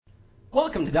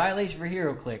Welcome to Dial H for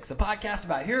HeroClix, a podcast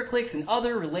about HeroClix and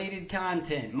other related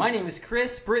content. My name is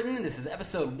Chris Britton, and this is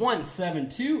episode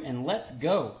 172, and let's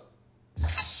go.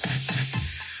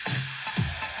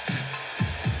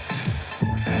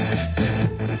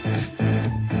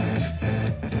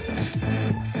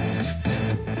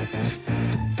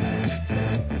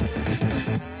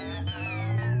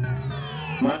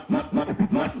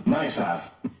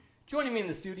 Joining me in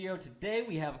the studio today,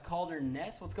 we have Calder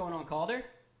Ness. What's going on, Calder?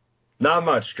 Not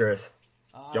much, Chris.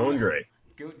 Going great.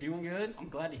 Doing good? I'm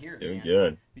glad to hear it, Doing man.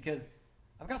 good. Because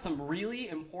I've got some really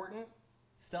important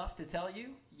stuff to tell you.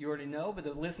 You already know, but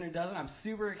the listener doesn't. I'm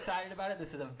super excited about it.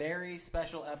 This is a very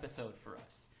special episode for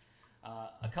us.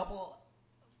 A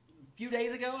few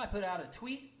days ago, I put out a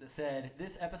tweet that said,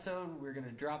 this episode, we're going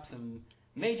to drop some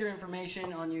major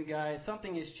information on you guys.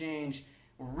 Something has changed.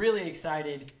 We're really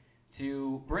excited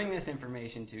to bring this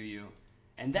information to you.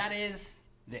 And that is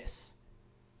this.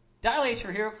 Dial H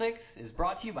for HeroClix is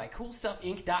brought to you by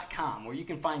CoolStuffInc.com, where you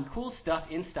can find cool stuff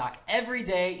in stock every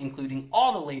day, including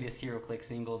all the latest HeroClix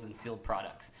singles and sealed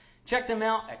products. Check them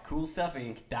out at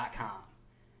CoolStuffInc.com.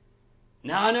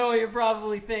 Now, I know what you're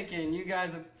probably thinking. You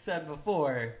guys have said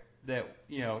before that,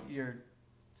 you're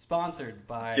sponsored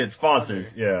by... Get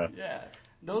sponsors, yeah. Yeah.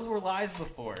 Those were lies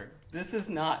before. This is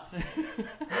not.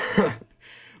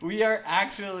 We are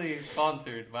actually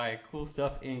sponsored by Cool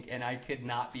Stuff Inc., and I could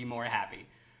not be more happy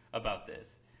about this.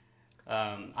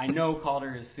 I know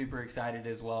Calder is super excited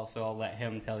as well, so I'll let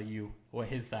him tell you what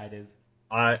his side is.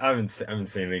 I'm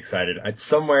insanely excited.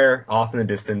 Somewhere off in the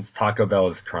distance, Taco Bell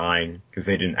is crying because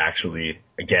they didn't actually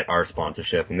get our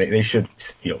sponsorship, and they should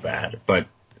feel bad. But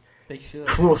they should.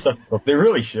 Cool Stuff, they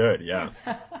really should, yeah.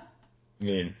 I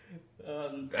mean,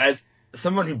 as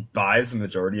someone who buys the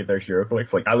majority of their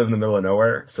HeroClix, like I live in the middle of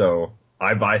nowhere, so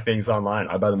I buy things online.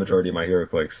 I buy the majority of my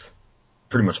HeroClix.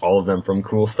 Pretty much all of them from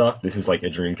Cool Stuff. This is like a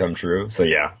dream come true. So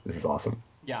yeah, this is awesome.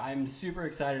 Yeah, I'm super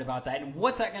excited about that. And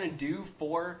what's that going to do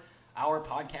for our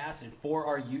podcast and for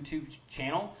our YouTube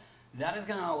channel? That is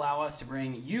going to allow us to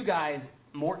bring you guys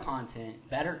more content,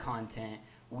 better content.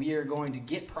 We are going to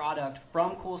get product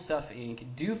from Cool Stuff Inc.,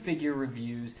 do figure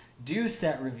reviews, do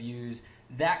set reviews,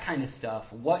 that kind of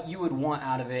stuff, what you would want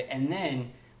out of it. And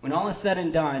then when all is said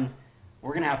and done,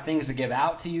 we're going to have things to give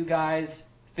out to you guys,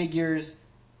 figures,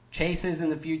 chases in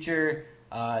the future,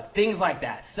 things like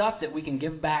that. Stuff that we can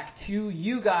give back to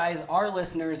you guys, our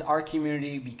listeners, our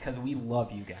community, because we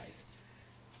love you guys.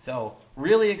 So,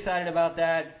 really excited about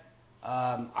that.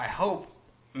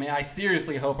 I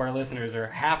seriously hope our listeners are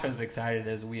half as excited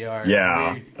as we are.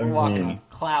 Yeah. We're walking on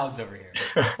clouds over here.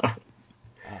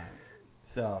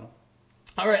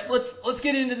 All right, let's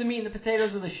get into the meat and the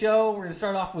potatoes of the show. We're going to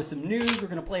start off with some news. We're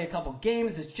going to play a couple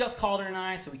games. It's just Calder and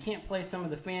I, so we can't play some of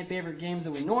the fan favorite games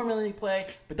that we normally play,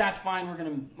 but that's fine. We're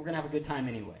going to have a good time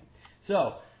anyway.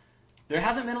 So, there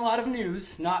hasn't been a lot of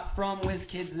news, not from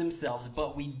WizKids themselves,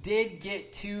 but we did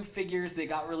get two figures that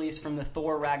got released from the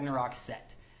Thor Ragnarok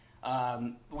set.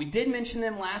 We did mention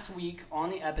them last week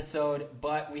on the episode,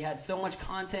 but we had so much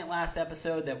content last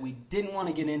episode that we didn't want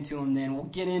to get into them then. We'll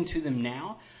get into them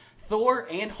now. Thor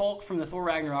and Hulk from the Thor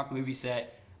Ragnarok movie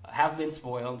set have been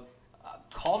spoiled.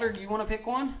 Calder, do you want to pick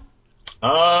one?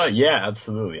 Yeah,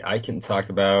 absolutely. I'll just talk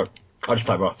about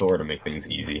Thor to make things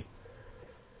easy.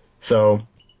 So,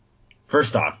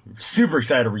 first off, super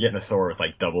excited we're getting a Thor with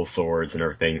like double swords and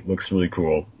everything. It looks really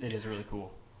cool. It is really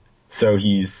cool. So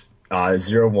he's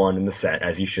 0-1 in the set,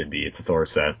 as he should be. It's a Thor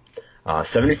set.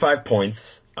 75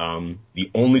 points.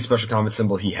 The only special combat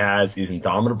symbol he has is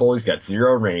Indomitable. He's got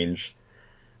 0 range.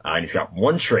 And he's got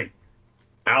one trait.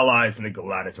 Allies in the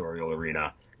gladiatorial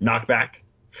arena. Knockback,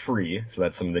 free. So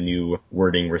that's some of the new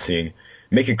wording we're seeing.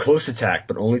 Make a close attack,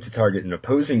 but only to target an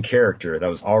opposing character that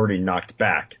was already knocked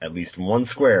back at least one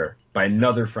square by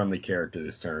another friendly character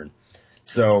this turn.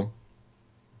 So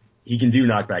he can do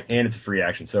knockback, and it's a free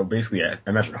action. So basically, I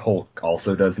imagine Hulk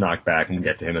also does knockback, and we'll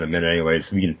get to him in a minute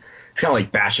anyways. It's kind of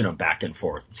like bashing him back and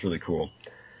forth. It's really cool.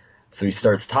 So he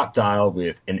starts top dial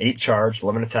with an 8 charge,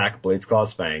 11 attack, Blades,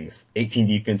 Claws, Fangs, 18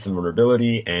 defense and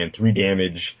vulnerability, and 3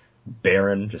 damage,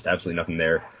 Baron, just absolutely nothing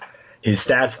there. His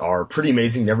stats are pretty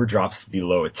amazing, never drops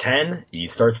below a 10. He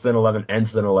starts with an 11,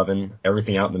 ends with an 11.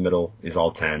 Everything out in the middle is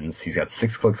all 10s. He's got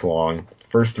 6 clicks long.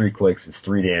 First 3 clicks is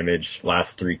 3 damage.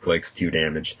 Last 3 clicks, 2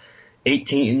 damage.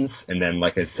 18s, and then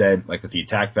like I said, like with the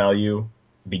attack value,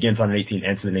 begins on an 18,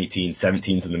 ends with an 18,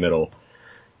 17s in the middle.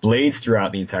 Blades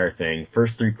throughout the entire thing.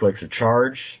 First 3 clicks are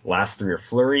charge, last 3 are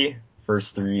flurry,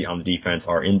 first 3 on the defense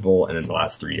are invul, and then the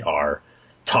last 3 are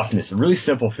toughness. A really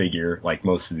simple figure, like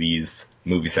most of these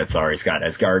movie sets are. He's got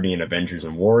Asgardian, Avengers,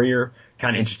 and Warrior.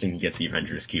 Kind of interesting he gets the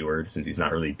Avengers keyword since he's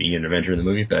not really being an Avenger in the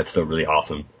movie, but that's still really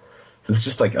awesome. So it's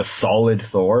just like a solid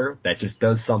Thor that just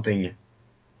does something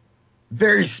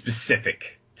very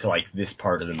specific to like this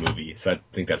part of the movie. So I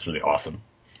think that's really awesome.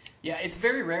 Yeah, it's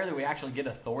very rare that we actually get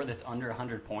a Thor that's under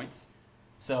 100 points.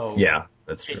 So Yeah,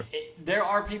 that's true. There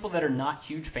are people that are not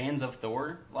huge fans of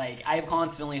Thor. Like, I've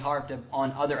constantly harped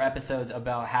on other episodes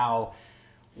about how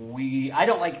I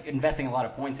don't like investing a lot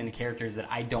of points into characters that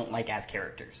I don't like as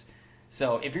characters.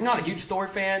 So if you're not a huge Thor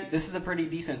fan, this is a pretty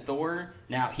decent Thor.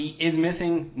 Now, he is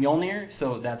missing Mjolnir,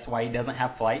 so that's why he doesn't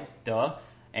have flight, duh.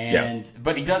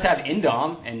 But he does have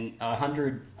Indom, and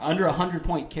under 100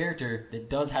 point character that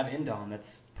does have Indom,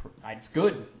 that's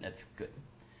good. That's good.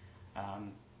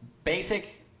 Basic,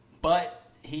 but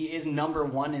he is number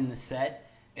 1 in the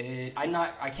set.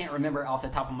 I can't remember off the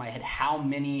top of my head how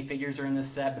many figures are in this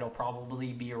set, but it'll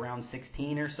probably be around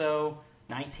 16 or so,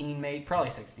 19 maybe,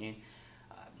 probably 16.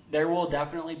 There will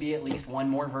definitely be at least one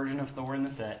more version of Thor in the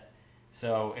set.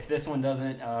 So if this one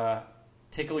doesn't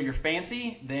tickle your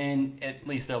fancy, then at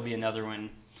least there'll be another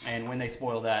one. And when they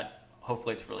spoil that,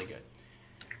 hopefully it's really good.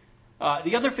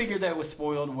 The other figure that was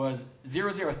spoiled was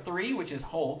 003, which is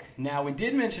Hulk. Now, we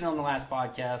did mention on the last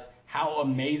podcast how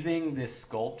amazing this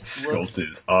sculpt looks. Sculpt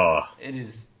is, it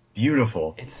is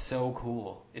beautiful. It's so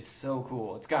cool. It's so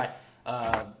cool. It's got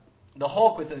the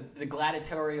Hulk with the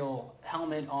gladiatorial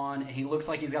helmet on. He looks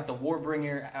like he's got the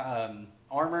Warbringer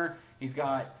armor. He's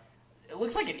got, it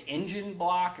looks like an engine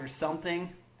block or something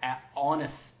on a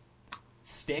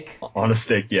stick. On a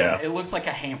stick, yeah. It looks like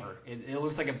a hammer. It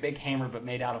looks like a big hammer, but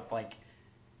made out of, like,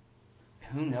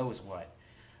 who knows what.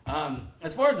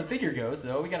 As far as the figure goes,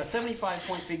 though, we got a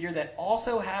 75-point figure that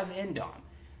also has Indom.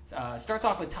 Starts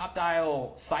off with top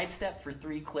dial sidestep for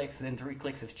 3 clicks, and then 3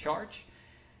 clicks of charge.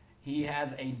 He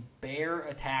has a bear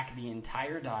attack the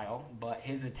entire dial, but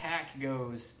his attack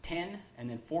goes 10, and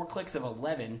then 4 clicks of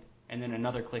 11, and then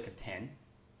another click of 10.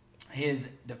 His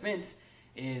defense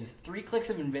is 3 clicks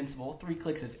of invincible, 3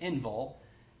 clicks of invul,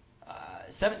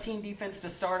 17 defense to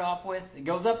start off with. It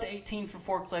goes up to 18 for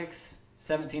 4 clicks,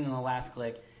 17 on the last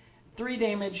click. 3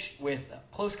 damage with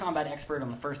close combat expert on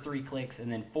the first 3 clicks, and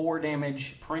then 4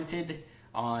 damage printed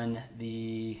on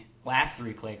the last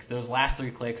 3 clicks. Those last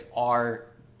 3 clicks are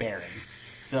Baron.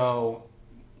 So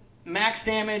max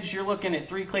damage, you're looking at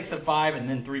 3 clicks of 5 and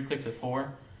then 3 clicks of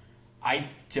 4. I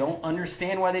don't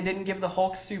understand why they didn't give the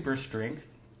Hulk super strength,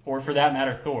 or for that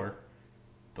matter, Thor.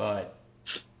 But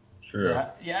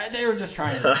sure. Yeah, they were just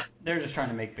trying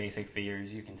to make basic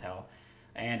figures, you can tell.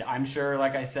 And I'm sure,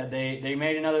 like I said, they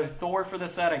made another Thor for the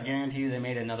set. I guarantee you they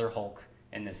made another Hulk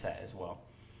in this set as well.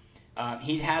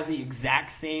 He has the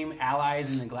exact same allies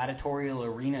in the gladiatorial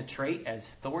arena trait as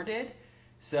Thor did,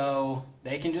 so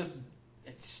they can just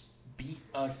beat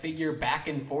a figure back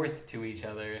and forth to each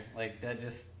other. Like,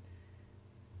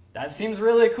 that seems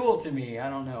really cool to me. I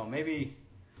don't know. Maybe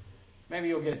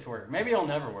you'll get it to work. Maybe it'll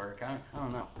never work. I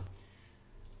don't know.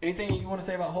 Anything you want to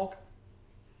say about Hulk?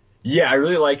 Yeah, I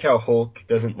really like how Hulk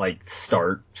doesn't like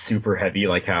start super heavy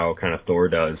like how kind of Thor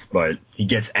does, but he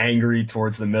gets angry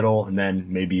towards the middle and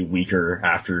then maybe weaker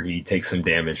after he takes some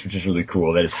damage, which is really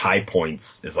cool. That his high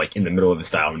points is like in the middle of his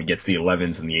style and he gets the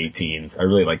 11s and the 18s. I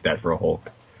really like that for a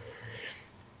Hulk.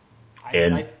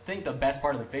 I think the best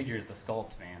part of the figure is the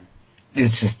sculpt, man.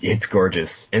 It's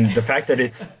gorgeous. And the fact that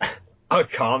it's a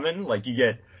common, like you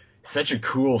get such a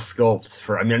cool sculpt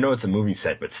for, I mean, I know it's a movie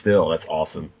set, but still, that's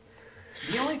awesome.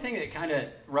 The only thing that kind of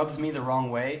rubs me the wrong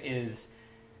way is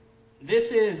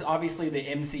this is obviously the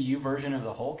MCU version of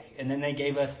the Hulk, and then they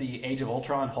gave us the Age of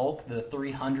Ultron Hulk, the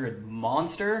 300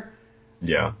 monster.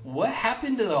 Yeah. What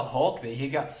happened to the Hulk that he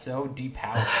got so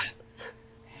depowered?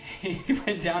 He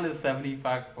went down to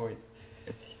 75 points.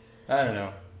 I don't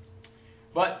know.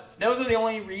 But those are the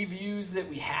only reviews that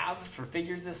we have for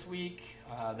figures this week.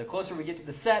 The closer we get to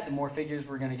the set, the more figures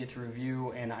we're going to get to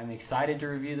review, and I'm excited to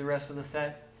review the rest of the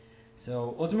set.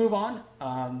 So let's move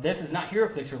on. This is not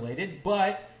HeroClix related,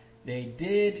 but they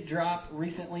did drop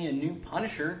recently a new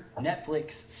Punisher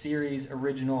Netflix series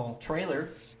original trailer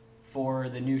for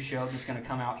the new show that's going to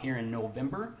come out here in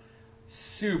November.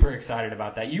 Super excited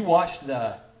about that. You watched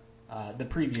the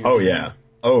preview. Oh yeah.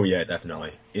 Oh yeah,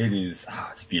 definitely. It is. Oh,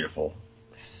 it's beautiful.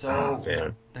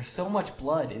 Man. There's so much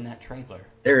blood in that trailer.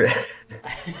 It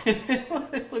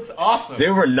looks awesome.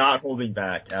 They were not holding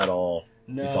back at all.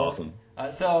 No. It's awesome.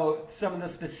 So some of the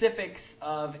specifics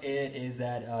of it is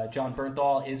that Jon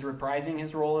Bernthal is reprising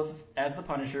his role as the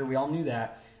Punisher. We all knew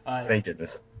that. Thank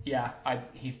goodness. Yeah,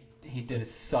 he did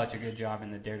such a good job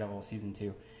in the Daredevil season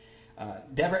 2.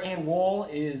 Deborah Ann Woll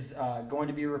is going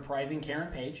to be reprising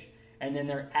Karen Page, and then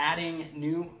they're adding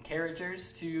new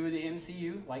characters to the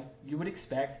MCU, like you would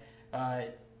expect.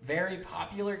 Very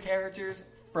popular characters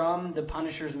from the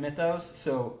Punisher's mythos,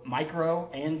 so Micro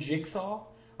and Jigsaw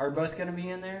are both going to be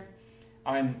in there.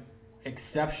 I'm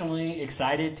exceptionally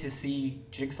excited to see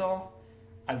Jigsaw.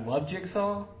 I love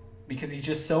Jigsaw because he's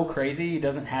just so crazy. He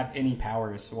doesn't have any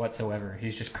powers whatsoever.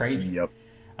 He's just crazy. Yep.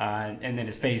 And then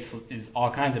his face is all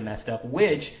kinds of messed up,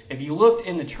 which, if you looked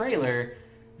in the trailer,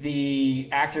 the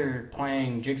actor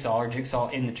playing Jigsaw, or Jigsaw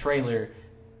in the trailer,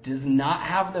 does not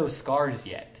have those scars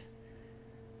yet.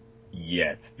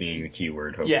 Yet being the key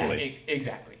word, hopefully. Yeah,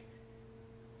 exactly.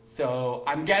 So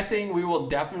I'm guessing we will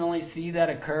definitely see that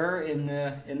occur in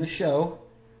the show.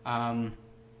 But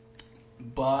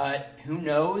who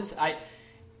knows? I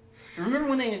remember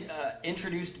when they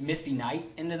introduced Misty Knight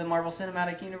into the Marvel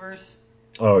Cinematic Universe?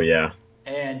 Oh, yeah.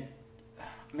 And,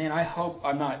 man, I hope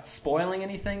I'm not spoiling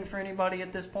anything for anybody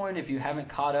at this point. If you haven't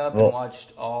caught up and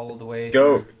watched all the way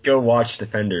through. Go watch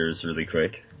Defenders really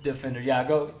quick. Defender, yeah.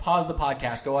 Go pause the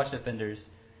podcast. Go watch Defenders.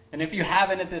 And if you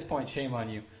haven't at this point, shame on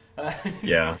you.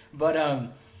 Yeah.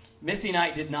 But Misty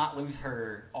Knight did not lose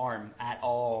her arm at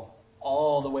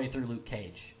all the way through Luke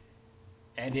Cage.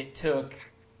 And it took,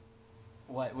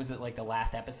 what was it, like the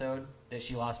last episode that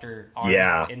she lost her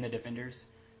arm in the Defenders?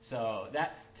 So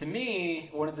that, to me,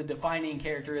 one of the defining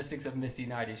characteristics of Misty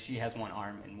Knight is she has one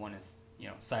arm and one is,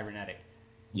 cybernetic.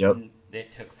 Yep. And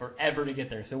it took forever to get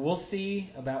there. So we'll see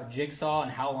about Jigsaw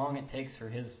and how long it takes for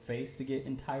his face to get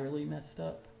entirely messed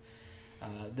up.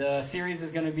 The series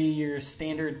is going to be your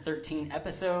standard 13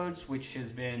 episodes, which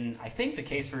has been, I think, the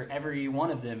case for every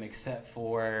one of them except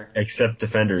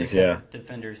Defenders,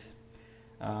 Defenders.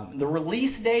 The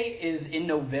release date is in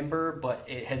November, but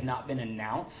it has not been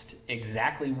announced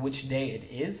exactly which day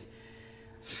it is.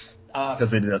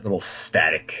 Because they did that little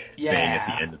static thing at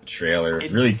the end of the trailer,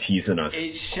 really teasing us.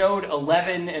 It showed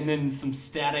 11 and then some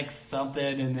static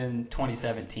something and then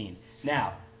 2017.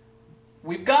 Now,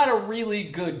 we've got a really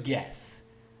good guess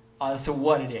as to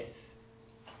what it is.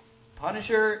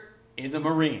 Punisher is a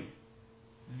Marine.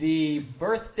 The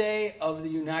birthday of the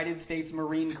United States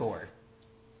Marine Corps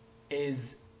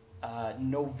is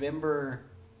November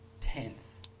 10th.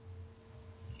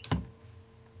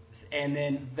 And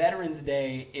then Veterans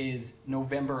Day is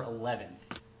November 11th.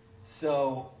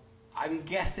 So I'm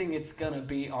guessing it's going to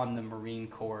be on the Marine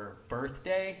Corps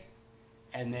birthday.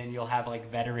 And then you'll have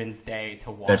like Veterans Day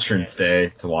to watch Veterans Day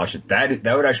to watch it. That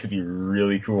would actually be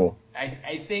really cool.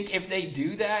 I think if they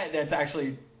do that, that's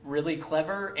actually really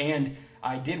clever. And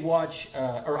I did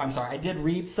I did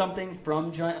read something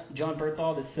from John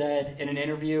Bernthal that said in an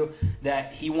interview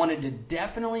that he wanted to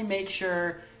definitely make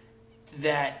sure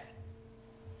that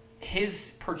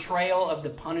his portrayal of the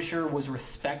Punisher was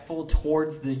respectful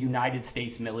towards the United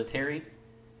States military.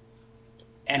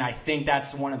 And I think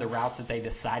that's one of the routes that they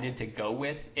decided to go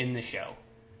with in the show,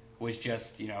 was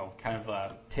just, kind of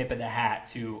a tip of the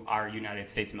hat to our United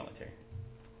States military.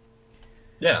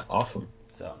 Yeah, awesome.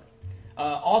 So,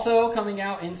 also coming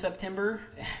out in September,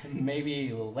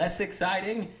 maybe less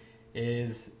exciting,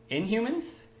 is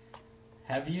Inhumans.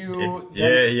 Have you?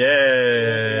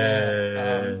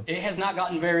 It has not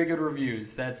gotten very good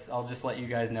reviews. I'll just let you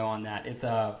guys know on that. It's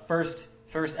first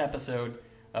episode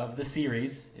of the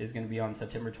series is going to be on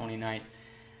September 29th.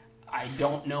 I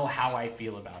don't know how I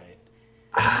feel about it.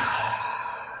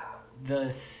 The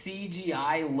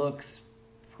CGI looks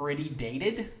pretty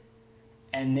dated.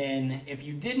 And then, if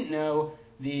you didn't know,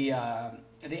 they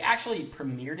actually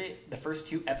premiered it, the first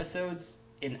 2 episodes,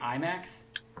 in IMAX.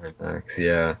 IMAX,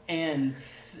 yeah. And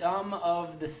some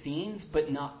of the scenes,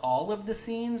 but not all of the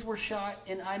scenes, were shot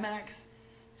in IMAX.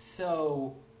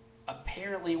 So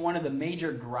apparently one of the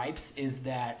major gripes is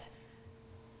that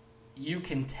you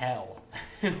can tell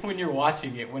when you're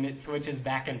watching it, when it switches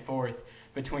back and forth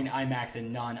between IMAX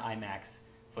and non-IMAX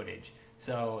footage.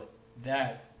 So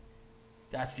that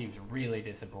seems really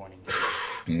disappointing to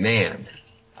me. Man,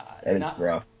 that is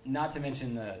rough. Not to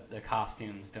mention the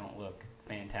costumes don't look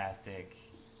fantastic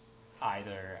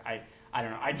either. I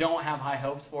don't know. I don't have high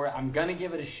hopes for it. I'm going to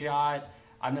give it a shot.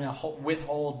 I'm going to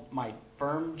withhold my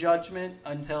firm judgment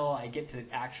until I get to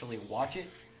actually watch it.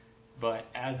 But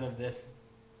as of this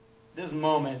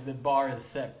moment, the bar is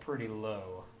set pretty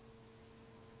low.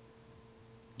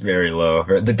 Very low.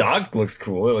 The dog looks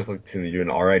cool. It looks like they do an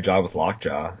alright job with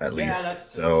Lockjaw, at least. Yeah,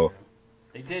 that's true.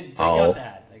 They got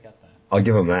that. I'll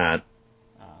give them that.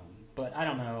 But I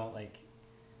don't know, like,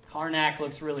 Karnak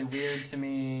looks really weird to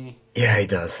me. Yeah, he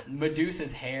does.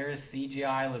 Medusa's hair's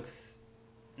CGI looks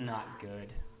not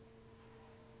good.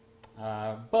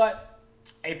 But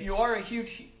If you are a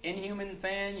huge Inhuman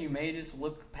fan, you may just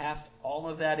look past all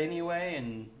of that anyway,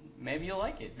 and maybe you'll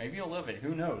like it. Maybe you'll love it.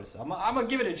 Who knows? I'm going to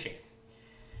give it a chance.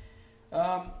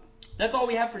 That's all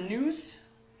we have for news.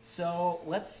 So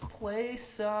let's play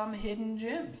some Hidden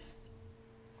Gems.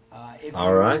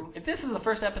 If this is the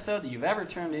first episode that you've ever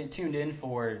tuned in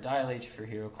for Dial H for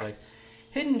HeroClix,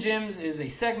 Hidden Gems is a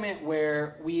segment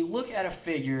where we look at a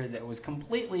figure that was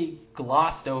completely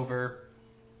glossed over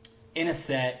in a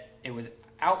set. It was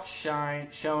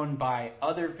shown by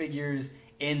other figures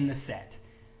in the set.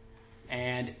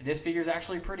 And this figure is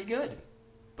actually pretty good,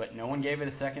 but no one gave it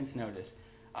a second's notice.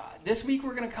 This week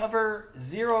we're going to cover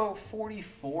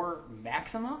 044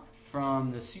 Maxima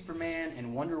from the Superman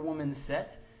and Wonder Woman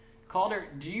set. Calder,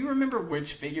 do you remember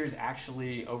which figures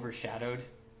actually overshadowed?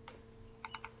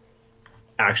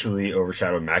 Actually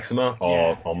overshadowed Maxima?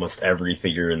 Almost every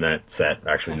figure in that set.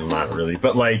 Actually, not really.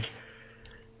 But, like,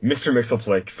 Mr.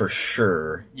 Mxyzptlk for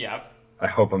sure. Yep. I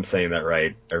hope I'm saying that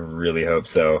right. I really hope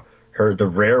so. The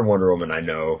rare Wonder Woman I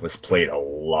know was played a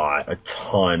lot, a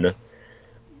ton.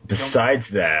 Besides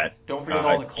that... Don't forget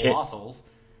all the Colossals.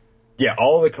 Yeah,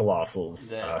 all the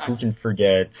Colossals. Who can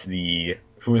forget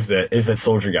is that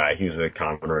soldier guy? He was a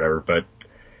common or whatever, but...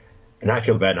 And I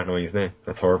feel bad not knowing his name.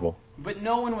 That's horrible. But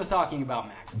no one was talking about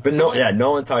Maxima. But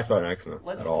no one talked about Maxima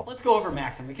at all. Let's go over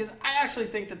Maxima, because I actually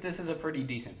think that this is a pretty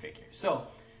decent figure. So,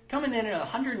 coming in at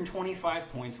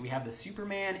 125 points, we have the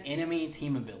Superman enemy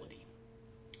team ability.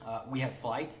 We have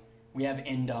Flight, we have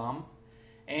Indom,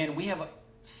 and we have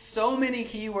so many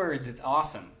keywords, it's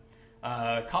awesome.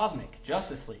 Cosmic,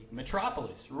 Justice League,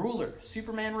 Metropolis, Ruler,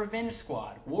 Superman Revenge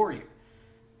Squad, Warrior.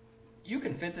 You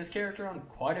can fit this character on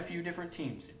quite a few different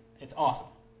teams. It's awesome.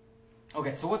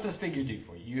 Okay, so what's this figure do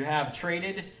for you? You have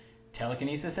traded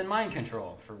telekinesis and mind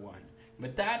control for one.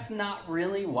 But that's not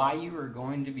really why you are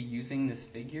going to be using this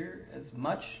figure as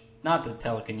much. Not the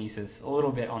telekinesis, a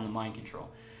little bit on the mind control.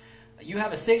 You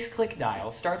have a 6-click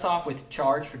dial. Starts off with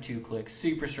Charge for 2 clicks,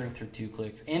 Super Strength for 2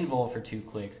 clicks, Invul for 2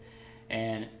 clicks,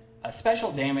 and a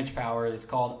special damage power that's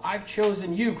called I've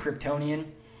Chosen You, Kryptonian.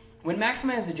 When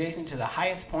Maxima is adjacent to the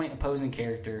highest point opposing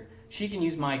character, she can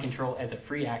use Mind Control as a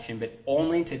free action, but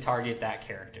only to target that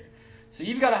character. So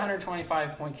you've got a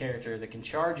 125-point character that can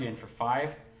charge in for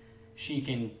 5. She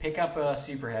can pick up a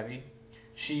Super Heavy.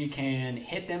 She can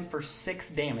hit them for 6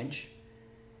 damage.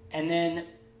 And then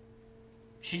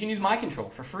she can use Mind Control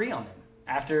for free on them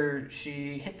after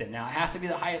she hit them. Now, it has to be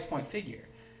the highest point figure.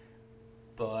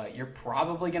 But you're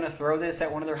probably going to throw this at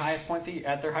their highest point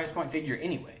figure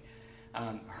anyway.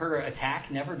 Her attack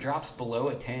never drops below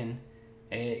a 10.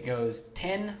 It goes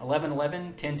 10, 11,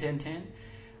 11, 10, 10, 10.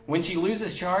 When she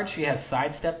loses charge, she has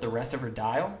sidestepped the rest of her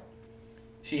dial.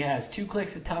 She has 2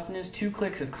 clicks of toughness, 2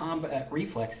 clicks of combat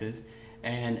reflexes,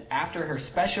 and after her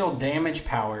special damage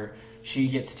power, she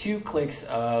gets 2 clicks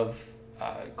of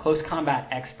close combat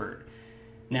expert.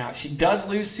 Now, she does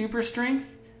lose super strength,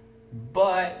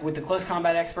 but with the close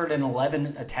combat expert and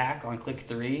 11 attack on click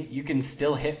 3, you can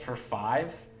still hit for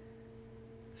 5.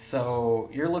 So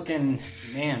you're looking,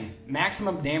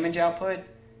 maximum damage output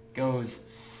goes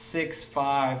 6,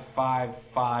 5, 5,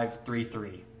 5, 3,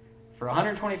 3. For a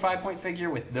 125-point figure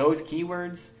with those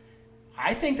keywords,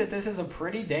 I think that this is a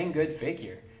pretty dang good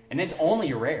figure. And it's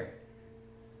only a rare.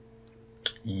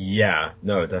 Yeah,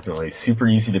 no, definitely. Super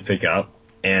easy to pick up.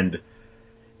 And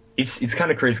it's kind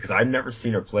of crazy because I've never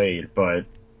seen her played, but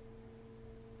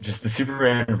just the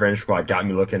Superman Revenge Squad got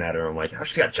me looking at her. I'm like, oh,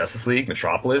 she's got Justice League,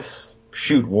 Metropolis.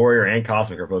 Shoot, Warrior and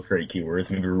Cosmic are both great keywords.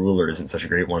 Maybe Ruler isn't such a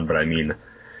great one, but I mean,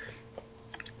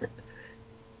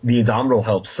 the Indomitable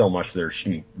helps so much there. She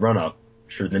can run up,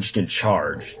 sure, then she can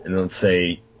charge. And then let's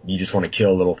say you just want to kill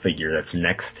a little figure that's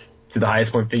next to the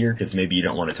highest point figure, because maybe you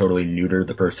don't want to totally neuter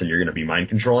the person you're going to be mind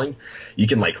controlling. You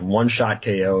can like one-shot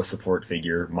KO a support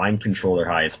figure, mind control their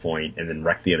highest point, and then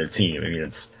wreck the other team. I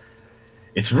mean,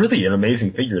 it's really an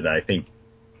amazing figure that I think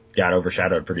got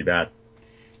overshadowed pretty bad.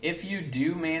 If you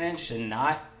do manage to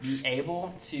not be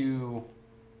able to...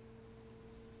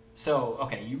 So,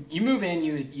 okay, you move in,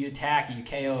 you attack, you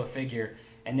KO a figure,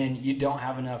 and then you don't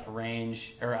have enough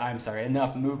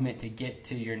enough movement to get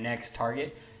to your next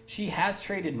target. She has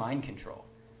traded Mind Control,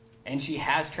 and she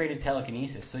has traded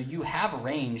Telekinesis, so you have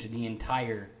range the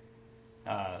entire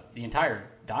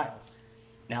dial.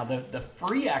 Now, the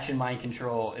free action Mind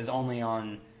Control is only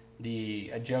on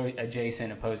the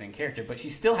adjacent opposing character, but she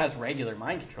still has regular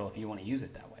Mind Control if you want to use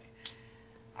it that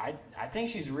way. I think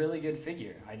she's a really good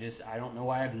figure. I don't know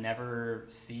why I've never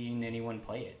seen anyone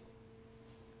play it.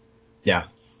 Yeah,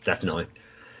 definitely.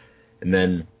 And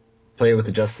then play it with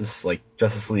the Justice League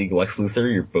Lex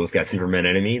Luthor. You're both got Superman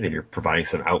enemy, then you're providing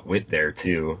some outwit there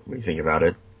too when you think about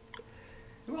it.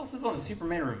 Who else is on the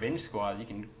Superman Revenge Squad? You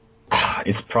can.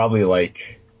 It's probably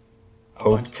like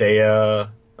Hope bunch. Taya.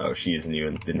 Oh, she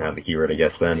didn't have the keyword, I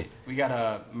guess, then. We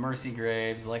got Mercy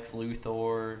Graves, Lex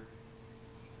Luthor,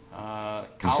 Kyle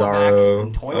Bizarro.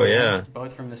 and Toyman, Oh, yeah.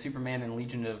 both from the Superman and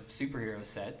Legion of Superheroes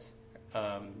sets.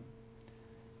 Got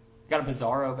a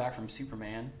Bizarro back from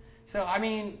Superman. So, I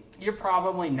mean, you're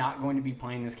probably not going to be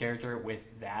playing this character with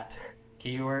that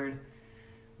keyword.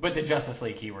 But the Justice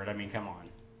League keyword, I mean, come on.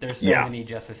 There's so many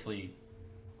Justice League.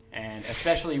 And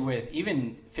especially with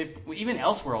even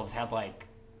Elseworlds had like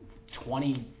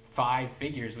 25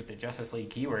 figures with the Justice League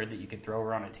keyword that you could throw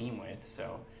her on a team with.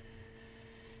 So,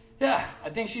 yeah, I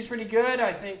think she's pretty good.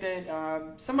 I think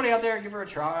that somebody out there, give her a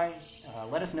try.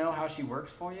 Let us know how she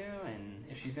works for you and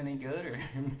if she's any good. Or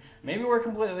maybe we're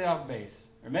completely off base.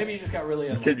 Or maybe you just got really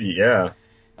unlucky. Could be, yeah.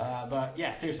 But,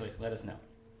 yeah, seriously, let us know.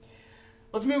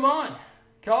 Let's move on.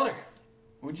 Calder,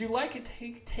 would you like to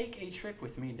take a trip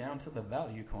with me down to the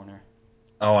Value Corner?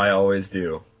 Oh, I always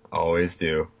do. Always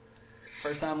do.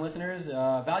 First-time listeners,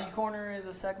 Value Corner is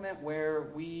a segment where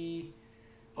we...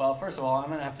 Well, first of all, I'm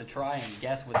going to have to try and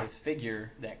guess what this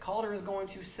figure that Calder is going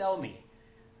to sell me.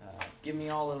 Give me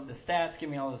all of the stats, give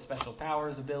me all the special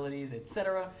powers, abilities,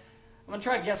 etc. I'm going to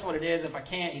try to guess what it is. If I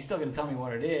can't, he's still going to tell me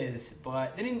what it is.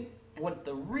 But then what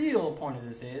the real point of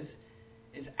this is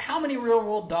how many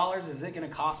real-world dollars is it going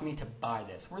to cost me to buy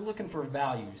this? We're looking for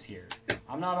values here.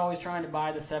 I'm not always trying to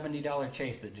buy the $70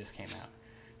 Chase that just came out.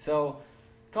 So,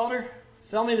 Calder,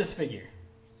 sell me this figure.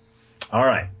 All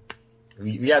right.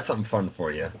 We got something fun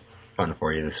for you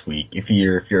this week. If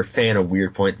you're a fan of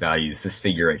weird point values, this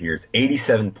figure right here is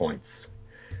 87 points.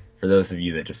 For those of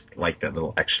you that just like that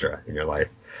little extra in your life.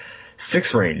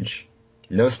 6 range.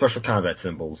 No special combat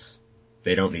symbols.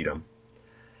 They don't need them.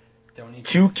 Don't need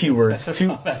 2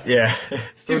 keywords. Yeah.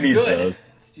 It's too good. Those?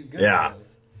 It's too good yeah. for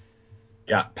those.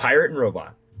 Got Pirate and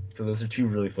Robot. So those are 2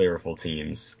 really flavorful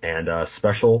teams. And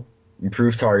special,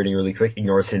 improved targeting really quick,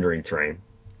 ignores hindering terrain,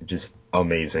 which is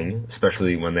amazing,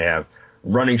 especially when they have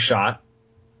running shot,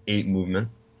 8 movement,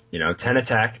 10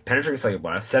 attack, penetrating psychic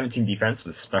blast, 17 defense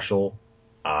with special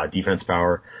defense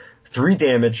power, 3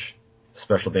 damage,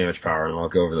 special damage power, and I'll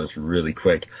go over those really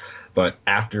quick. But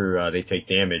after they take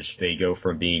damage, they go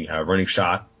from being a running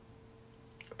shot,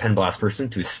 pen blast person,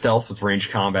 to stealth with ranged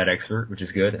combat expert, which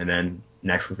is good. And then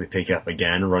next they pick up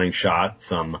again running shot,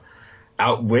 some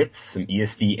outwit, some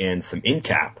ESD, and some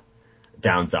incap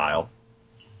down dial.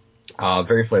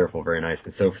 Very flavorful, very nice.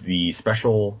 And so for the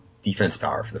special defense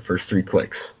power for the first 3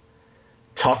 clicks,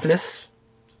 toughness,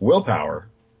 willpower,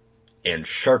 and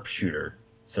sharpshooter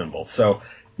symbol. So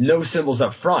no symbols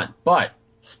up front, but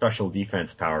special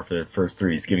defense power for the first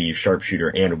 3 is giving you sharpshooter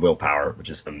and willpower,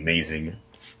 which is amazing.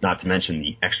 Not to mention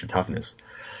the extra toughness.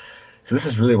 So this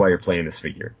is really why you're playing this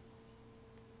figure.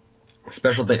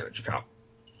 Special damage power.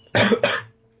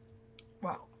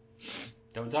 Wow.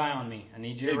 Don't die on me. I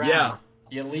need you around.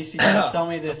 Yeah. At least you gotta sell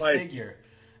me this figure.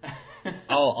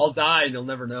 I'll die and you'll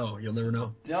never know. You'll never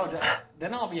know. No,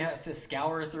 then I'll have to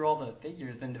scour through all the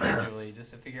figures individually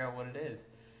just to figure out what it is.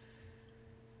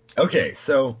 Okay,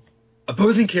 so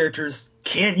opposing characters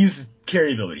can't use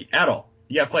carry ability at all.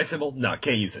 You got flight symbol? No,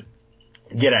 can't use it.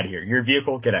 Get out of here. You're a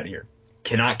vehicle, get out of here.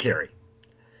 Cannot carry.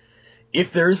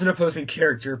 If there is an opposing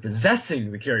character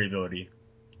possessing the carry ability,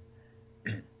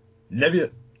 Nebula...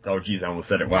 Oh, geez, I almost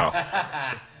said it.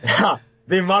 Wow.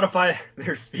 They modify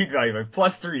their speed value by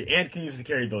 +3 and can use the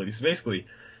carry ability. So basically,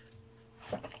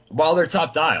 while they're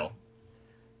top dial,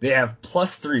 they have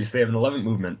 +3, so they have an 11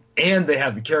 movement, and they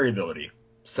have the carry ability.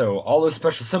 So all those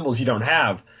special symbols you don't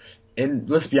have, and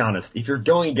let's be honest, if you're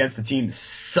going against a team,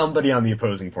 somebody on the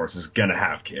opposing force is going to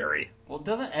have carry. Well,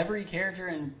 doesn't every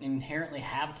character inherently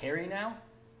have carry now?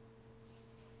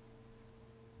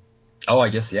 Oh, I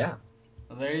guess, yeah.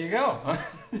 Well, there you go.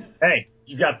 Hey,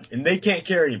 and they can't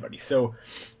carry anybody, so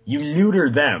you neuter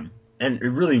them, and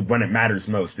really when it matters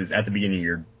most is at the beginning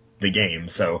of the game,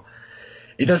 so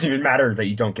it doesn't even matter that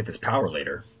you don't get this power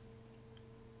later.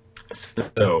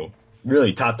 So,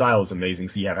 really, top dial is amazing,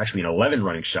 so you have actually an 11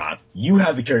 running shot. You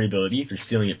have the carry ability if you're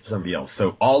stealing it from somebody else,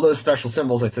 so all those special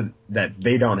symbols I said that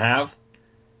they don't have,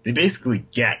 they basically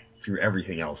get through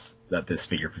everything else that this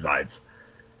figure provides.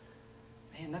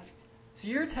 Man, so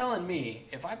you're telling me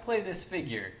if I play this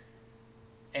figure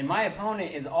and my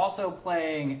opponent is also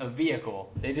playing a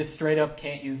vehicle, they just straight up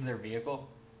can't use their vehicle?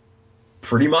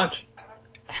 Pretty much.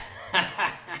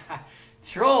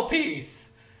 Troll piece!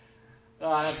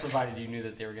 That's provided you knew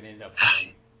that they were going to end up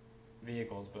playing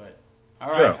vehicles, but...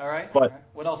 Alright.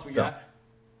 What else we got?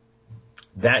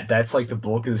 That's like the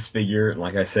bulk of this figure, and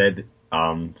like I said,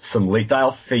 some late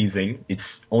dial phasing.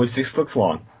 It's only 6 clicks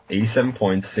long, 87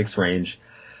 points, 6 range.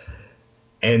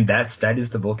 And that is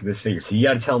the bulk of this figure. So you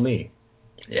got to tell me,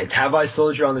 have I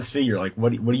sold you on this figure? Like,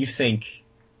 what do you think?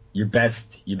 Your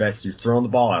best. You're throwing the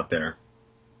ball out there.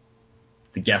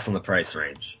 The guess on the price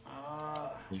range.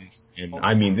 And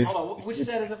I mean this. Hold on, which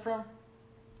set is it from?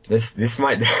 This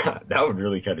might that would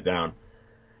really cut it down.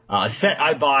 A set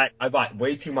I bought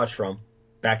way too much from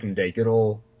back in the day. Good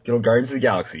old Guardians of the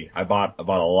Galaxy. I bought a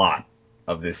lot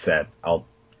of this set. I'll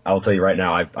tell you right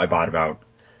now. I bought about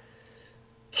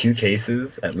 2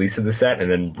 cases at least of the set, and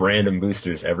then random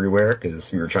boosters everywhere because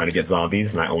we were trying to get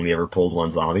zombies, and I only ever pulled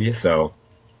 1 zombie. So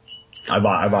I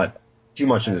bought too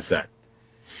much of this set.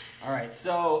 All right,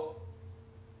 so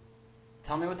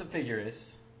tell me what the figure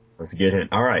is. That's a good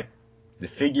hint. All right, the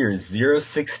figure is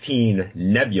 016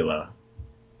 Nebula,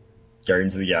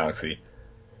 Guardians of the Galaxy.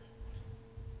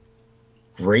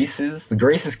 Graces. The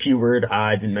Graces keyword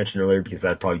I didn't mention earlier because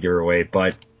that'd probably give her away,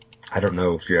 but I don't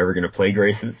know if you're ever going to play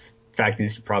Graces. Fact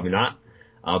is, you're probably not.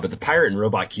 But the pirate and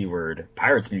robot keyword,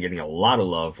 pirate's been getting a lot of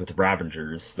love with the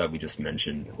Ravengers that we just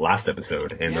mentioned last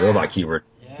episode, and the robot keyword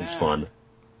is fun.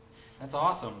 That's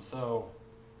awesome. So,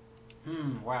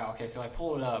 wow. Okay, so I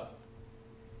pulled it up.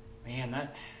 Man,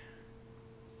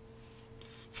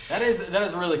 that is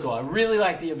really cool. I really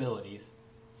like the abilities.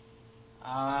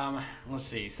 Let's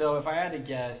see. So if I had to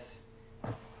guess,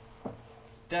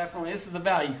 it's definitely, this is the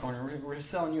value corner. We're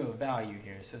selling you a value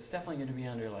here, so it's definitely going to be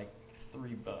under like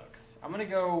 $3. I'm gonna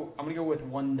go with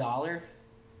 $1.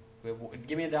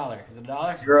 Give me $1. Is it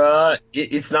 $1?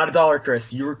 It's not $1,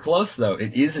 Chris. You were close though.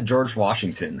 It is a George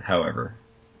Washington, however.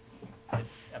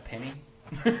 It's a penny.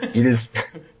 It is.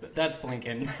 That's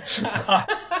Lincoln.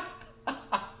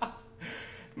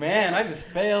 Man, I just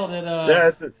failed at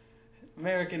That's it.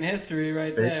 American history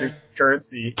right Basic there.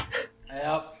 currency.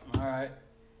 Yep. All right.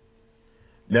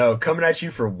 No, coming at you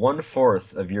for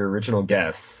 1/4 of your original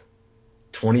guess.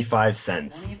 25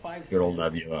 cents. 25 cents. Good old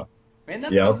Nebula. Man,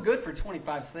 that's so good for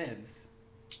 25 cents.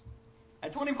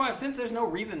 At 25 cents, there's no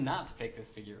reason not to pick this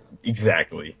figure up.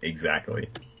 Exactly.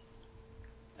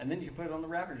 And then you can put it on the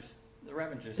Ravengers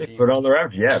team. Put it on the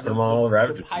Ravengers. Yeah, put them on all the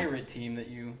Ravengers. The pirate team that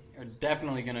you are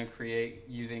definitely going to create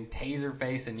using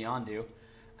Taserface and Yondu.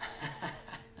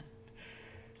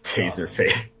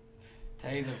 Taserface.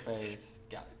 Taserface.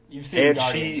 You've seen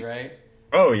Guardians, right?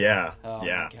 Oh, yeah. Oh,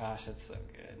 yeah. my gosh, that's so good.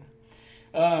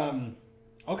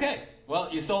 Okay. Well,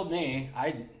 you sold me.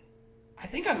 I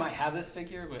think I might have this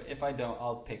figure, but if I don't,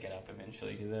 I'll pick it up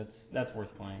eventually because that's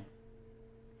worth playing.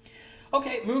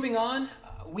 Okay, moving on.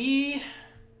 A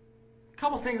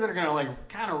couple things that are gonna like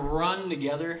kind of run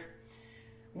together.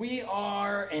 We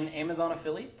are an Amazon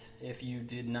affiliate. If you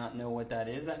did not know what that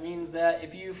is, that means that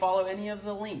if you follow any of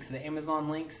the links, the Amazon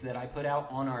links that I put out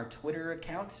on our Twitter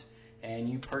account, and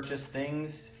you purchase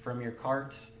things from your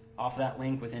cart off that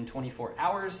link within 24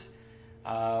 hours,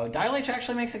 Dial H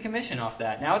actually makes a commission off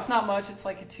that. Now, it's not much. It's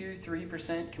like a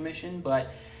 2-3% commission,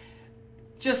 but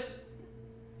just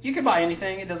you could buy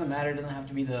anything. It doesn't matter. It doesn't have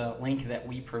to be the link that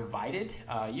we provided.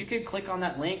 You could click on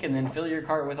that link and then fill your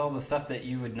cart with all the stuff that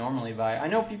you would normally buy. I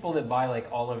know people that buy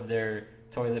like all of their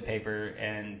toilet paper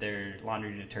and their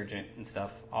laundry detergent and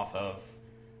stuff off of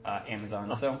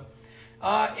Amazon. So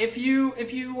if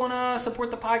you want to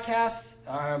support the podcast,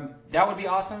 that would be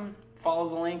awesome. Follow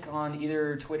the link on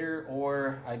either Twitter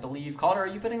or, I believe, Calder, are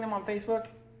you putting them on Facebook?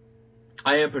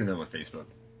 I am putting them on Facebook.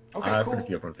 Okay, cool. Putting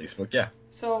you up on Facebook, yeah.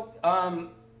 So,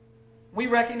 we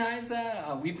recognize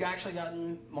that. We've actually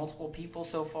gotten multiple people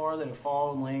so far that have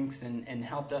followed links and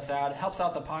helped us out. It helps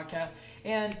out the podcast,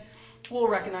 and we'll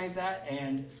recognize that.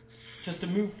 And just to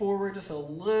move forward just a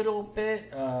little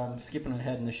bit, skipping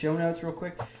ahead in the show notes real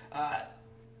quick.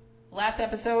 Last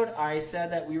episode, I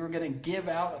said that we were going to give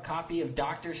out a copy of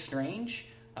Doctor Strange,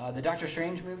 the Doctor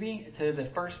Strange movie, to the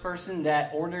first person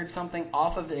that ordered something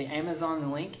off of the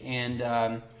Amazon link and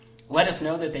let us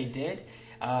know that they did.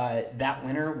 That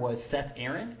winner was Seth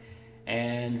Aaron.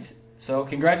 And so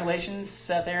congratulations,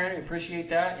 Seth Aaron. I appreciate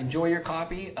that. Enjoy your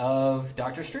copy of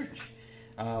Doctor Strange.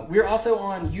 We're also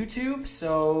on YouTube,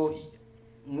 so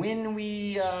when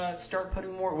we start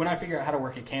putting more, when I figure out how to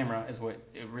work a camera is what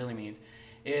it really means,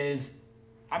 is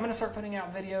I'm going to start putting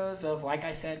out videos of, like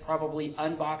I said, probably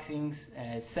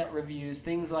unboxings, set reviews,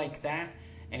 things like that.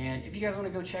 And if you guys want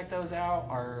to go check those out,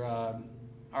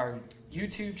 our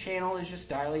YouTube channel is just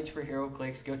Dial H for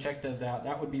HeroClix. Go check those out.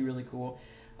 That would be really cool.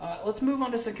 Let's move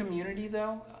on to some community,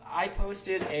 though. I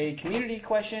posted a community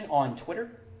question on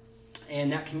Twitter,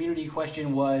 and that community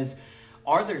question was,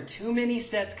 are there too many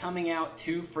sets coming out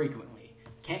too frequently?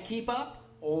 Can't keep up,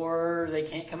 or they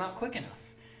can't come out quick enough?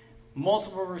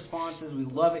 Multiple responses. We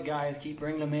love it, guys. Keep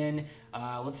bringing them in.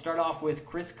 Let's start off with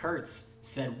Chris Kurtz.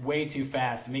 said way too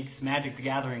fast. Makes Magic the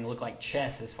Gathering look like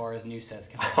chess as far as new sets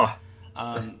come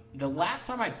out. The last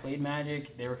time I played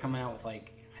Magic, they were coming out with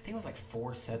like, I think it was like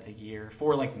 4 sets a year,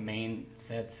 4 like main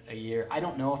sets a year. I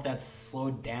don't know if that's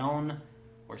slowed down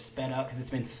or sped up because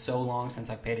it's been so long since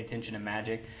I've paid attention to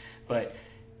Magic. But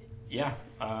yeah,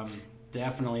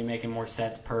 definitely making more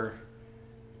sets per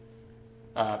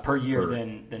year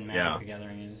than Magic the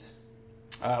Gathering is.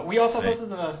 We also posted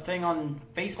the thing on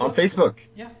Facebook. On Facebook.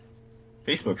 Yeah.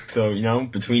 Facebook. So,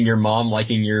 between your mom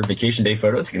liking your vacation day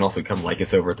photos, you can also come like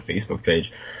us over at the Facebook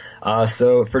page.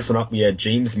 So, first one up, we had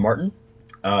James Martin.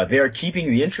 They are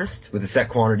keeping the interest with the set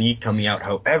quantity coming out.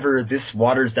 However, this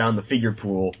waters down the figure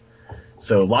pool.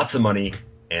 So, lots of money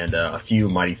and a few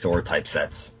Mighty Thor type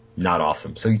sets. Not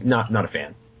awesome. So, not a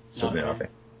fan. Certainly not a fan.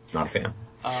 Not a fan.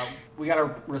 We got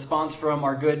a response from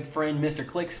our good friend Mr.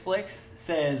 ClicksFlix.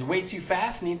 Says, way too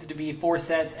fast, needs to be 4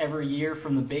 sets every year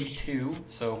from the big 2,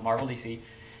 so Marvel DC,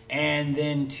 and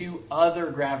then 2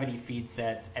 other Gravity Feed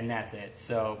sets, and that's it.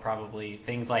 So probably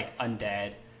things like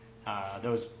Undead,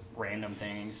 those random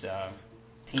things,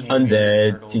 Teenage Mutant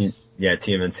Ninja Turtles.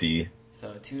 TMNT.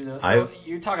 So 2 of those. So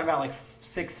you're talking about like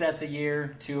 6 sets a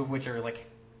year, 2 of which are like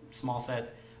small sets.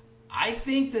 I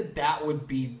think that would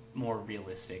be more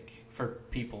realistic for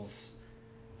people's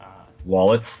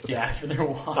wallets. Yeah, for their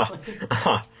wallets.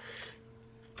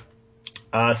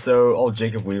 So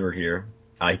Jacob Weaver here.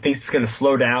 He thinks it's going to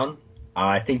slow down.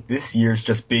 I think this year's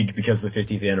just big because of the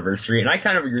 50th anniversary, and I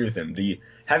kind of agree with him.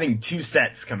 Having 2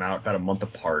 sets come out about a month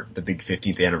apart, the big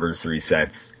 50th anniversary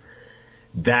sets,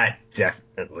 that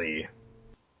definitely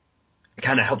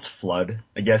kind of helped flood,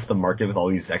 I guess, the market with all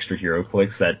these extra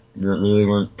HeroClix that really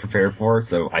weren't prepared for.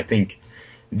 So I think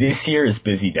this year is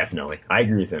busy, definitely. I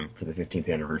agree with him for the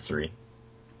 15th anniversary.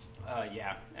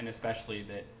 Yeah, and especially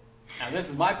that. Now, this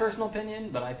is my personal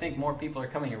opinion, but I think more people are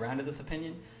coming around to this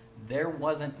opinion. There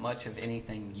wasn't much of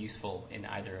anything useful in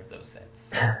either of those sets.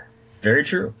 Very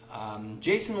true.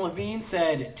 Jason Levine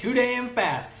said, too damn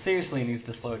fast. Seriously needs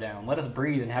to slow down. Let us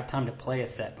breathe and have time to play a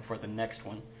set before the next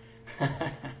one.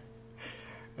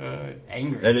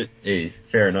 Angry. Hey,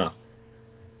 fair enough.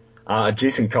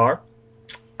 Jason Carr.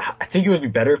 I think it would be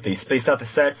better if they spaced out the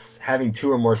sets. Having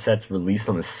 2 or more sets released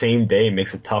on the same day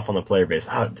makes it tough on the player base.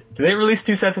 Did they release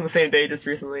 2 sets on the same day just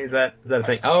recently? Is that a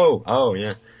thing? Oh,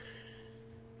 yeah.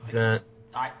 Did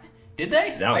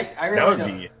they? I really that would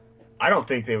don't. be. I don't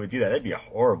think they would do that. That'd be a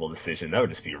horrible decision. That would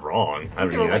just be wrong. I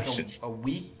think they were like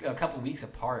a couple weeks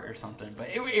apart or something, but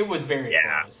it was very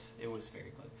close. It was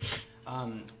very close.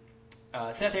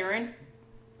 Seth Aaron.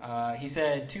 He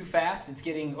said, too fast. It's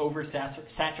getting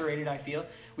oversaturated, I feel.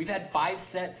 We've had 5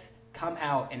 sets come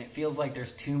out, and it feels like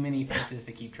there's too many pieces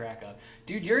to keep track of.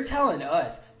 Dude, you're telling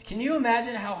us. Can you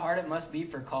imagine how hard it must be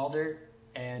for Calder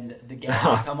and the guests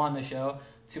to come on the show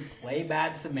to play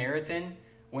Bad Samaritan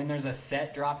when there's a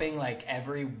set dropping like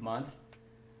every month?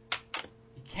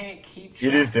 You can't keep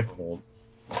track. It is difficult.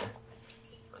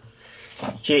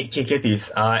 You can't get these.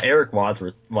 Eric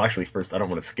Wadsworth. Well, actually, first, I don't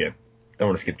want to skip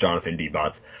Jonathan D.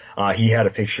 Bots. He had a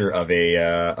picture of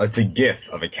it's a GIF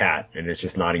of a cat, and it's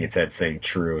just nodding its head saying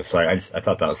true. So I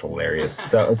thought that was hilarious.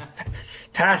 So it's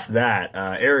past that,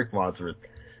 Eric Wadsworth.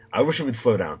 I wish it would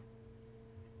slow down.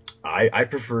 I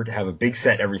prefer to have a big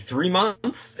set every 3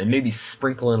 months and maybe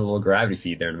sprinkle in a little Gravity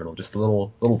Feed there in the middle. Just a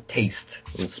little taste,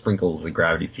 little sprinkles of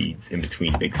Gravity Feeds in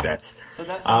between big sets. So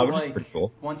that sounds like pretty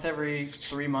cool. Once every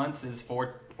 3 months is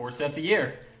four sets a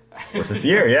year. 4 sets a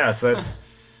year, yeah. So that's...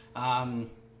 I'm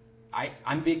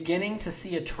beginning to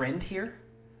see a trend here.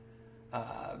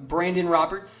 Brandon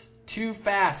Roberts, too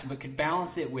fast, but could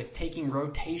balance it with taking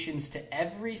rotations to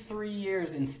every 3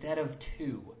 years instead of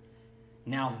 2.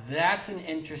 Now that's an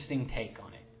interesting take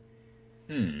on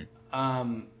it.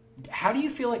 How do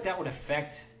you feel like that would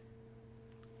affect,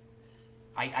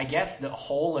 I guess, the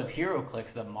whole of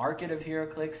HeroClix, the market of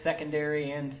HeroClix,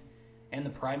 secondary and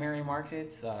the primary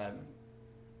markets? I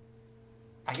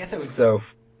guess it would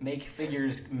make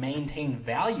figures maintain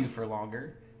value for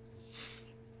longer.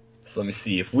 So let me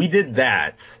see. If we did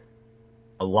that,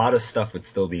 a lot of stuff would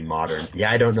still be modern. Yeah,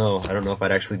 I don't know. I don't know if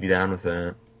I'd actually be down with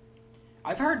that.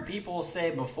 I've heard people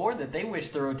say before that they wish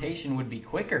the rotation would be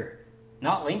quicker,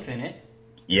 not lengthen it.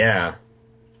 Yeah.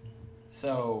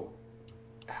 So,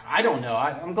 I don't know.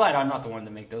 I'm glad I'm not the one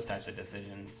to make those types of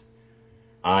decisions.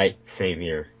 Same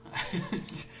here.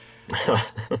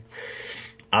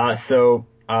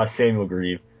 Samuel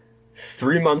Grieve.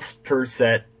 3 months per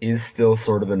set is still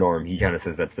sort of the norm. He kind of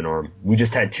says that's the norm. We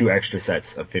just had 2 extra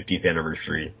sets of 50th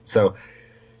anniversary. So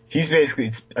he's basically,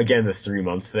 it's again the 3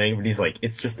 month thing, but he's like,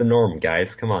 it's just the norm,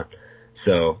 guys. Come on.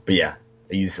 So, but yeah,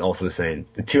 he's also saying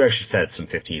the 2 extra sets from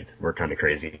 15th were kind of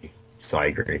crazy. So I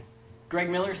agree. Greg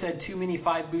Miller said too many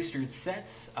 5-booster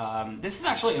sets. This is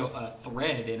actually a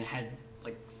thread, and it had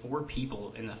like 4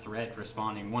 people in the thread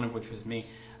responding, one of which was me.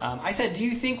 I said, do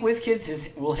you think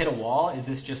WizKids will hit a wall? Is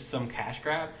this just some cash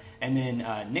grab? And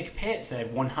then Nick Pitt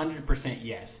said 100%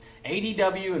 yes.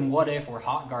 ADW and What If were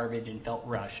hot garbage and felt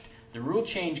rushed. The rule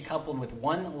change coupled with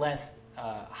one less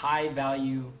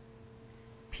high-value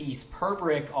piece per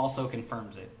brick also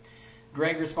confirms it.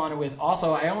 Greg responded with,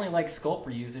 also, I only like sculpt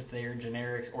reuse if they are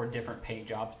generics or different paint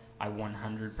jobs. I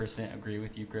 100% agree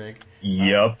with you, Greg.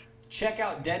 Yep. Check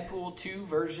out Deadpool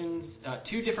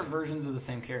 2 different versions of the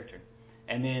same character.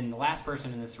 And then the last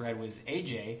person in this thread was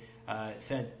AJ.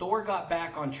 Said, Thor got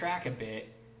back on track a bit,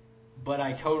 but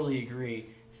I totally agree.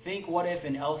 Think What If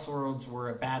and Elseworlds were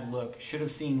a bad look. Should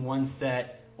have seen one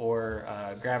set or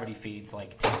gravity feeds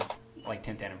like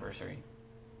 10th anniversary.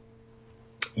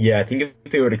 Yeah, I think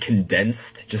if they would have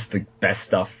condensed just the best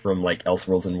stuff from like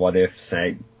Elseworlds and What If,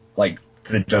 saying like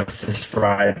the Justice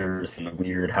Riders and the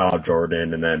weird Hal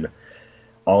Jordan, and then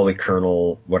all the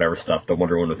Colonel whatever stuff, the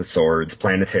Wonder Woman with the swords,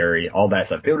 Planetary, all that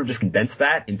stuff. If they would have just condensed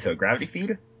that into a gravity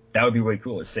feed, that would be way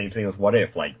cooler. Same thing with What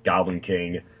If, like Goblin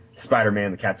King,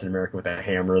 Spider-Man, the Captain America with that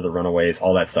hammer, the Runaways,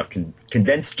 all that stuff.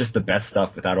 Condense just the best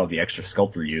stuff without all the extra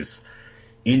sculptor use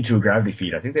into a gravity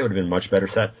feed. I think they would have been much better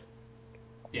sets.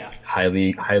 Yeah. Highly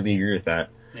agree with that.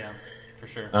 Yeah, for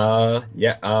sure.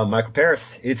 Michael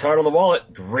Paris. It's hard on the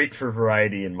wallet. Great for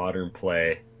variety in modern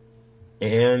play.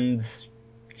 And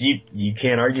you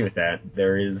can't argue with that.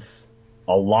 There is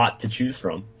a lot to choose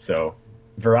from. So,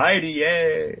 variety,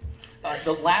 yay!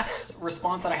 The last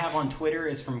response that I have on Twitter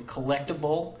is from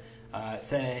Collectible.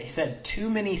 He said, too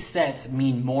many sets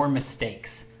mean more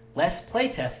mistakes. Less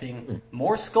playtesting,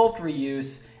 more sculpt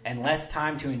reuse, and less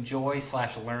time to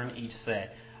enjoy/learn each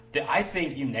set. I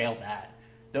think you nailed that.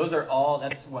 Those are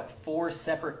that's 4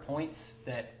 separate points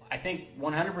that I think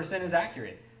 100% is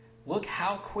accurate. Look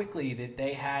how quickly that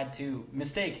they had to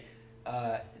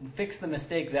fix the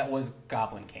mistake that was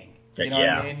Goblin King. You know what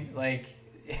I mean? Like,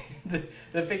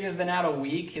 the figure's been out a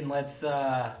week, and let's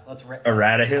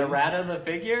errata him. Errata the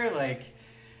figure. Like,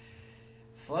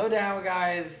 slow down,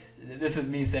 guys. This is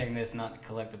me saying this, not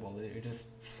Collectible.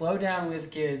 Just slow down,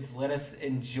 WizKids. Let us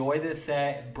enjoy this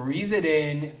set, breathe it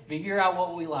in, figure out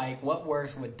what we like, what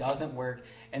works, what doesn't work,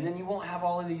 and then you won't have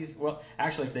all of these. Well,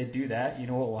 actually, if they do that, you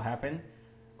know what will happen?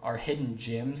 Our hidden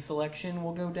gem selection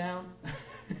will go down.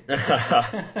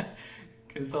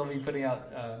 Because they'll be putting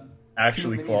out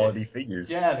actually quality figures.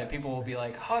 Yeah, that people will be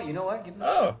like, oh, you know what?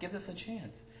 Give this a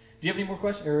chance. Do you have any more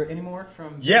questions or any more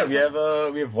from? Yeah,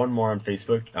 Facebook? we have one more on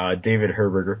Facebook. David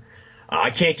Herberger.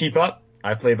 I can't keep up.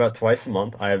 I play about twice a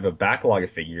month. I have a backlog of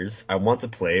figures. I want to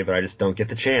play, but I just don't get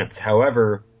the chance.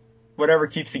 However, whatever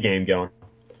keeps the game going.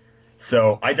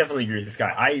 So I definitely agree with this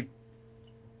guy.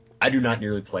 I do not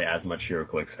nearly play as much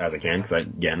HeroClix as I can because I,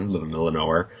 again, live in the middle of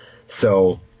nowhere.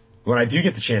 So when I do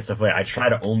get the chance to play, I try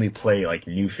to only play like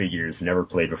new figures never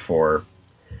played before.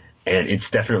 And it's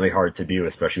definitely hard to do,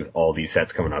 especially with all these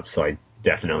sets coming up. So I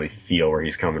definitely feel where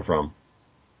he's coming from.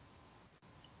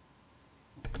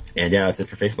 And yeah, that's it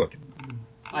for Facebook.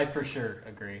 I for sure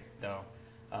agree, though.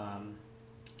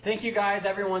 Thank you guys,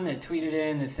 everyone that tweeted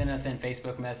in, that sent us in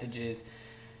Facebook messages.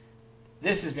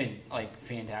 This has been like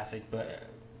fantastic, but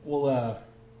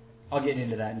I'll get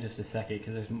into that in just a second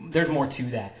because there's more to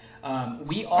that.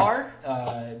 We are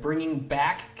bringing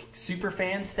back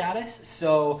superfan status,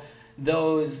 so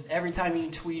every time you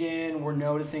tweet in, we're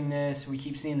noticing this. We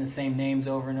keep seeing the same names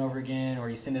over and over again, or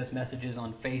you send us messages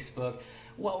on Facebook.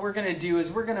 What we're going to do is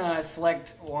we're going to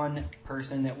select one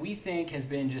person that we think has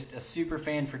been just a super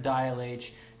fan for Dial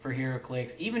H, for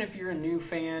HeroClix. Even if you're a new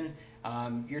fan,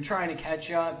 you're trying to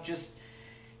catch up, just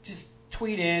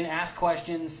tweet in, ask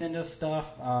questions, send us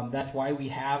stuff. That's why we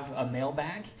have a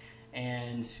mailbag,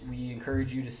 and we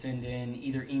encourage you to send in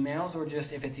either emails or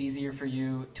just, if it's easier for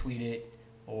you, tweet it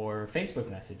or Facebook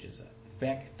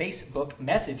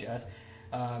message us.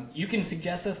 You can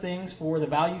suggest us things for the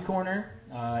Value Corner,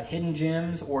 Hidden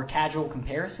Gems, or Casual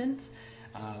Comparisons.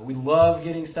 We love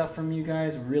getting stuff from you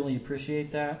guys. We really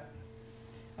appreciate that.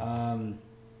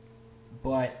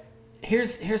 But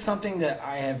here's something that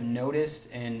I have noticed,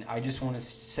 and I just want to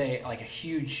say like a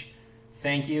huge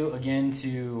thank you again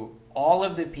to all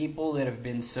of the people that have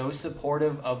been so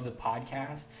supportive of the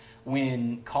podcast.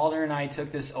 When Calder and I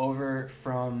took this over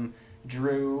from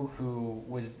Drew, who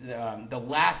was the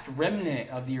last remnant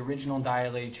of the original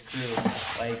Dial H crew,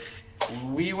 like,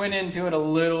 we went into it a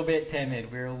little bit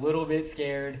timid. We were a little bit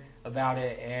scared about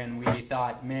it, and we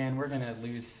thought, man, we're going to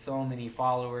lose so many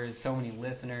followers, so many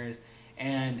listeners.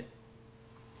 And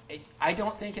I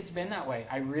don't think it's been that way.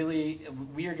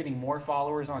 We are getting more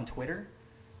followers on Twitter.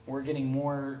 We're getting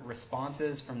more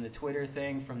responses from the Twitter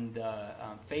thing, from the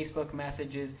Facebook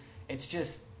messages. It's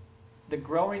just the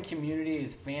growing community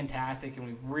is fantastic, and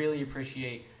we really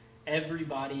appreciate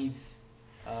everybody's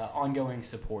ongoing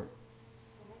support.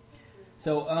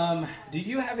 So, do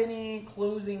you have any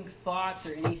closing thoughts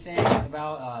or anything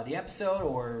about the episode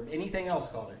or anything else,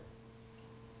 Calder?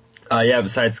 Yeah,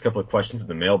 besides a couple of questions in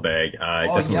the mailbag, I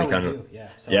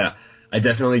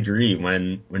definitely agree.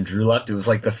 When Drew left, it was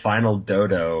like the final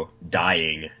dodo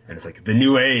dying, and it's like the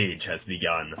new age has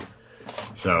begun.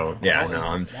 So that was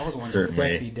one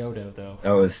certainly sexy dodo though.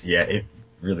 It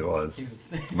really was.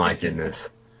 My goodness.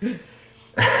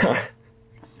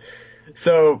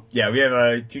 So yeah, we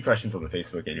have 2 questions on the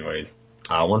Facebook, anyways.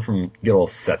 One from good old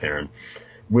Seth Aaron.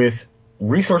 With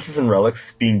resources and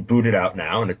relics being booted out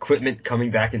now and equipment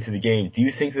coming back into the game, do you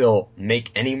think they'll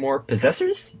make any more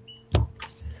possessors?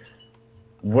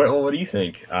 What do you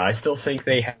think? I still think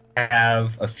they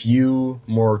have a few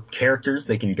more characters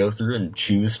they can go through and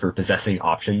choose for possessing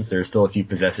options. There's still a few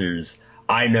possessors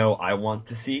I know I want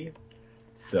to see.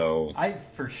 So I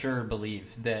for sure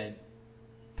believe that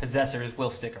possessors will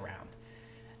stick around.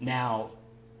 Now,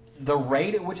 the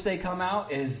rate at which they come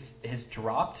out has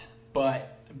dropped,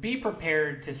 but be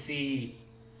prepared to see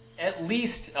at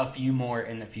least a few more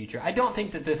in the future. I don't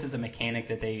think that this is a mechanic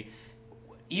that they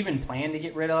even plan to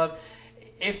get rid of.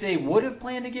 If they would have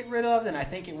planned to get rid of, then I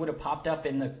think it would have popped up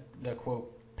in the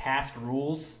quote past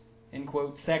rules in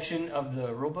quote section of the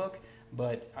rulebook,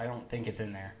 but I don't think it's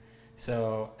in there.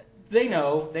 So they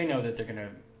know that they're going to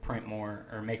print more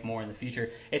or make more in the future.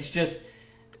 It's just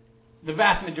the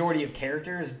vast majority of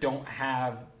characters don't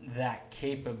have that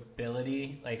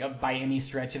capability, like by any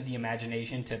stretch of the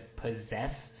imagination, to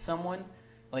possess someone.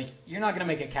 Like, you're not going to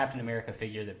make a Captain America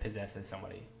figure that possesses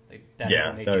somebody. Like, that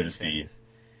doesn't make any sense. Be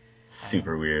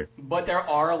super weird. But there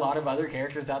are a lot of other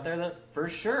characters out there that for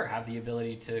sure have the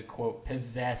ability to, quote,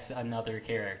 possess another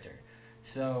character.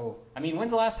 So, I mean,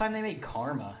 when's the last time they made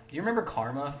Karma? Do you remember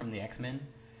Karma from the X-Men?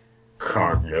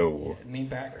 No. I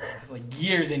mean, it was like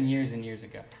years and years and years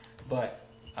ago. But,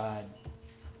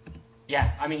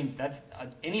 yeah, I mean, that's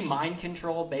any mind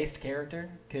control based character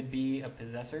could be a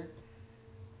possessor.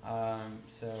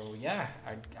 So, yeah,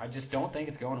 I just don't think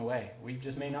it's going away. We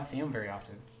just may not see them very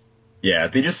often. Yeah,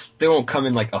 they won't come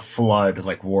in like a flood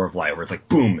like War of Light where it's like,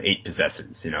 boom, 8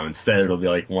 possessors, Instead it'll be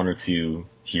like 1 or 2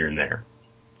 here and there.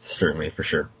 Certainly, for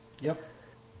sure. Yep.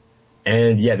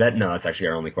 And yeah, that's actually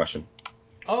our only question.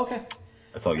 Oh, okay.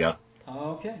 That's all we got.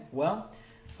 Okay, well,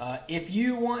 if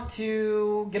you want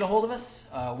to get a hold of us,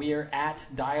 we are at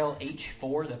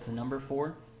DialH4, that's the number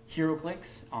 4,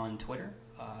 HeroClix on Twitter,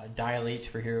 DialH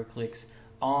for HeroClix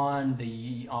on the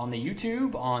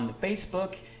YouTube, on the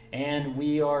Facebook, and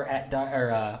we are at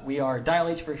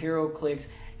DialH for HeroClix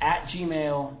at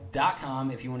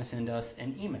gmail.com if you want to send us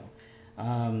an email.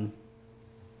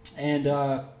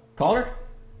 Calder?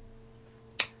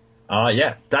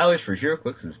 DialH for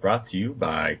HeroClix is brought to you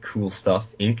by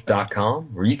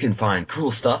CoolStuffInc.com, where you can find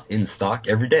cool stuff in stock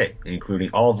every day,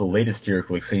 including all of the latest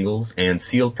HeroClix singles and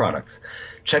sealed products.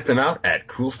 Check them out at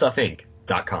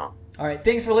CoolStuffInc.com. All right,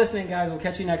 thanks for listening, guys. We'll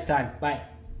catch you next time. Bye.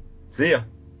 See ya.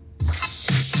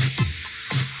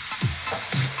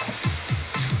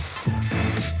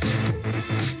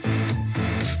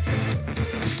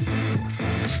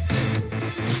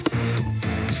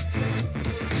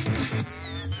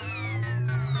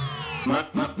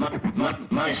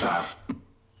 My stuff.